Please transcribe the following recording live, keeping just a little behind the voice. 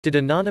Did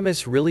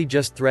Anonymous really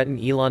just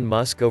threaten Elon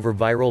Musk over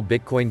viral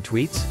Bitcoin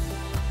tweets?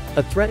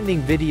 A threatening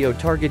video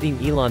targeting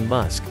Elon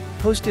Musk,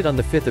 posted on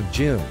the 5th of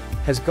June,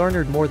 has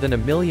garnered more than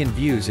 1 million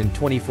views in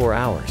 24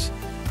 hours.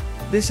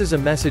 This is a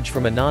message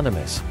from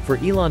Anonymous. For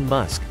Elon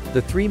Musk,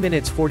 the 3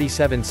 minutes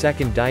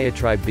 47-second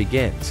diatribe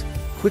begins,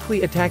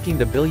 quickly attacking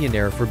the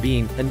billionaire for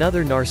being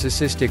another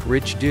narcissistic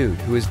rich dude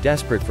who is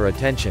desperate for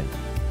attention.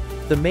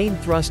 The main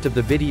thrust of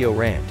the video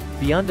rant,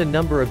 beyond a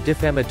number of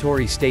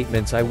defamatory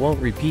statements I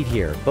won't repeat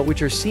here but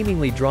which are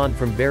seemingly drawn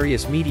from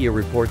various media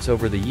reports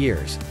over the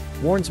years,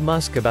 warns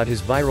Musk about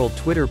his viral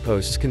Twitter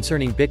posts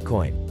concerning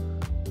Bitcoin.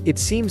 It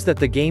seems that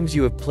the games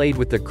you have played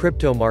with the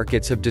crypto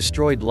markets have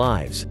destroyed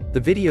lives, the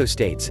video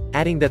states,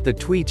 adding that the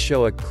tweets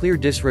show a clear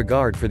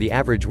disregard for the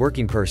average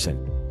working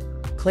person.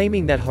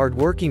 Claiming that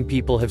hardworking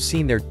people have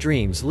seen their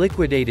dreams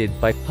liquidated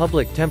by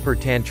public temper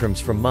tantrums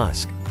from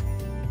Musk.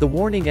 The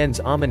warning ends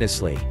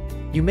ominously.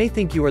 You may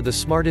think you are the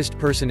smartest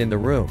person in the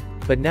room,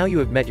 but now you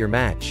have met your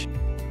match.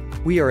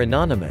 We are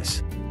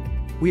Anonymous.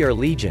 We are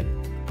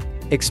Legion.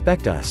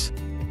 Expect us.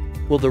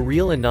 Will the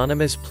real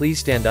Anonymous please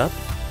stand up?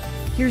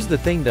 Here's the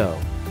thing though,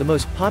 the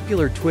most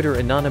popular Twitter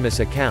Anonymous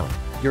account,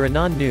 Your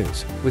Anon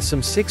News, with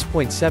some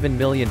 6.7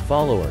 million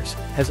followers,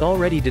 has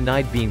already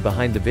denied being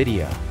behind the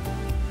video.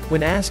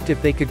 When asked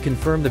if they could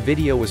confirm the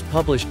video was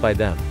published by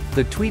them,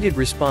 the tweeted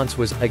response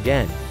was,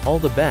 again, all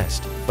the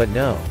best, but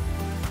no.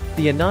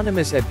 The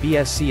Anonymous at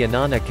BSC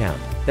Anon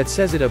account, that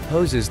says it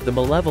opposes the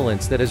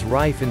malevolence that is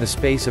rife in the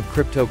space of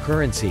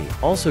cryptocurrency,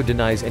 also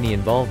denies any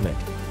involvement.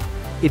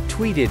 It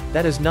tweeted,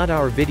 "That is not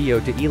our video,"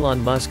 to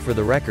Elon Musk for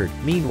the record.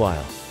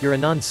 Meanwhile, Your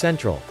Anon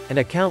Central, an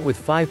account with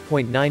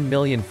 5.9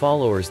 million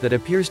followers that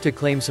appears to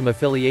claim some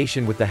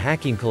affiliation with the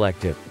hacking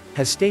collective,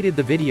 has stated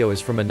the video is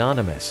from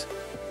Anonymous.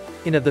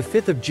 In the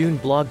 5th of June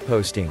blog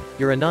posting,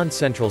 Your Anon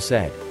Central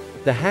said,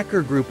 "The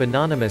hacker group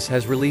Anonymous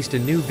has released a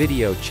new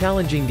video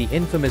challenging the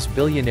infamous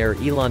billionaire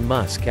Elon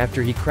Musk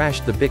after he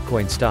crashed the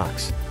Bitcoin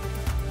stocks.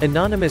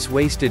 Anonymous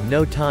wasted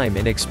no time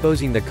in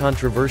exposing the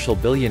controversial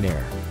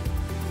billionaire."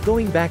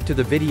 Going back to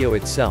the video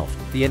itself,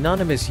 the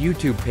Anonymous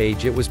YouTube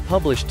page it was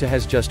published to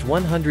has just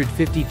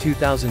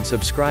 152,000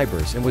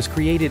 subscribers and was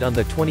created on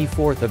the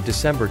 24th of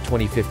December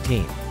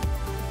 2015.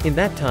 In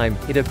that time,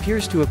 it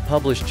appears to have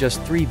published just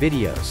 3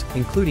 videos,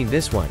 including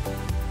this one.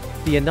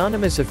 The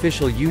Anonymous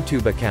official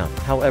YouTube account,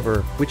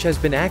 however, which has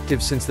been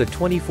active since the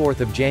 24th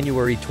of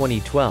January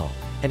 2012,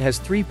 and has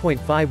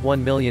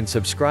 3.51 million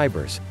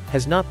subscribers,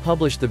 has not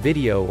published the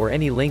video or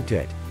any link to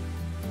it.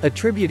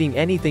 Attributing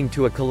anything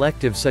to a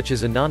collective such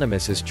as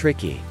Anonymous is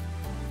tricky.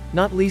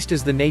 Not least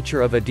is the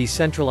nature of a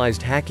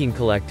decentralized hacking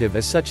collective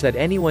as such that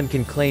anyone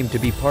can claim to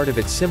be part of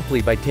it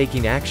simply by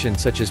taking action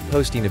such as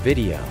posting a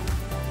video.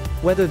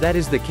 Whether that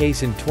is the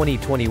case in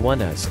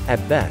 2021 is,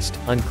 at best,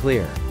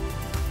 unclear.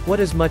 What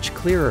is much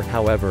clearer,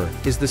 however,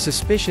 is the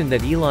suspicion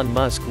that Elon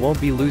Musk won't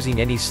be losing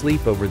any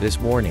sleep over this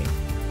warning.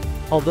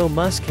 Although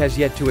Musk has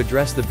yet to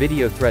address the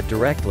video threat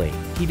directly,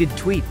 he did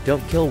tweet,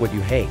 "Don't kill what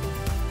you hate.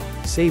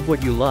 Save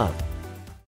what you love."